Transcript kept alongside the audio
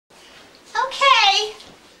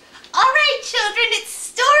children, it's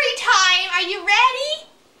story time. Are you ready?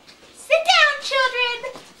 Sit down,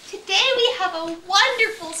 children. Today we have a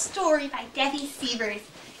wonderful story by Debbie Sievers.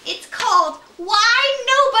 It's called Why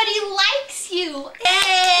Nobody Likes You.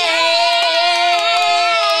 Yay!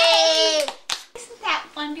 Isn't that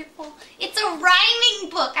wonderful? It's a rhyming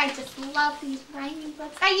book. I just love these rhyming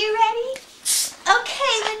books. Are you ready?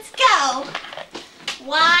 Okay, let's go.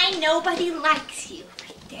 Why Nobody Likes You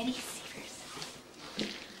by Debbie Sievers.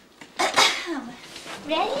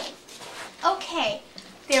 Ready? Okay.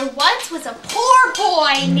 There once was a poor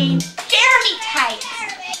boy named Jeremy Tykes,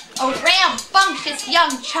 a rambunctious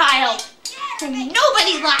young child whom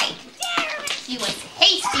nobody liked. He was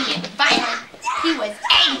hasty and violent. He was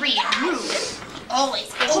angry and rude.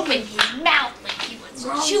 Always opened his mouth when he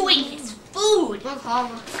was chewing his food.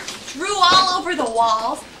 Drew all over the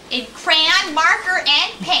walls in crayon, marker,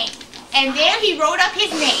 and paint. And there he wrote up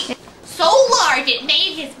his name, so large it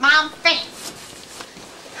made his mom faint.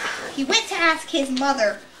 He went to ask his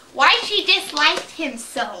mother why she disliked him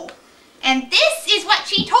so. And this is what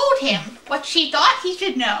she told him, what she thought he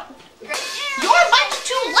should know. You're much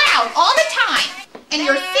too loud all the time, and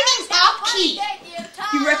your singing's off key.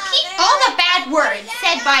 You repeat all the bad words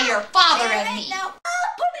said by your father and me.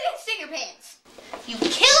 Put me in singer pants. You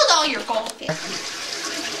killed all your goldfish.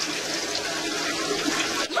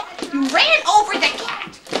 You ran over the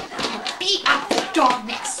cat. You beat up the dog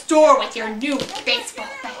next door with your new baseball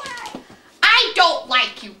bat. I don't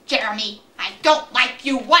like you, Jeremy. I don't like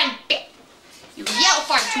you one bit. You yell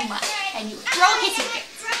far too much, and you throw hissy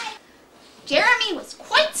fits. Jeremy was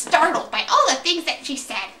quite startled by all the things that she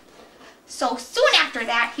said. So soon after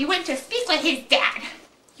that, he went to speak with his dad.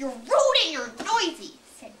 You're rude and you're noisy,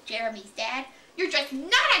 said Jeremy's dad. You're just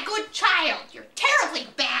not a good child. You're terribly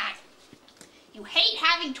bad. You hate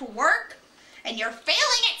having to work, and you're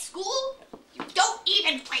failing at school. You don't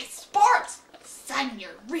even play sports. Son,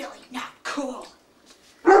 you're really not cool.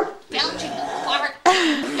 Belching the fart,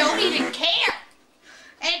 you don't even care.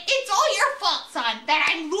 And it's all your fault, son, that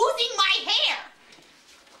I'm losing my hair.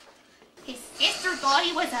 His sister thought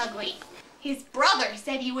he was ugly. His brother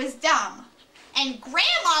said he was dumb. And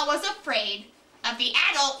Grandma was afraid of the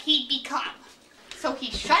adult he'd become. So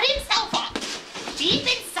he shut himself up deep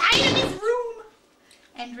inside of his room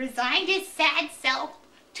and resigned his sad self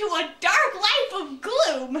to a dark life of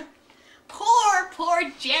gloom.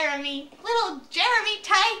 Poor Jeremy, little Jeremy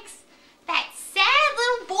Tykes, that sad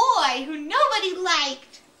little boy who nobody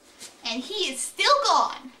liked. And he is still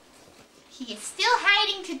gone. He is still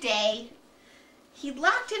hiding today. He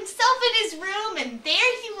locked himself in his room and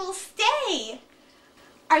there he will stay.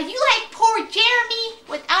 Are you like poor Jeremy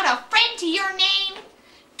without a friend to your name?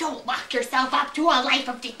 Don't lock yourself up to a life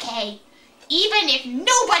of decay. Even if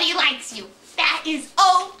nobody likes you, that is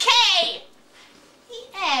okay. The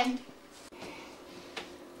end.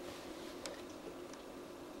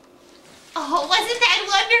 Oh, wasn't that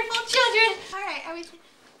wonderful, children? All right, I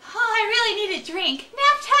really need a drink.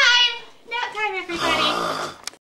 Nap time! Nap time, everybody.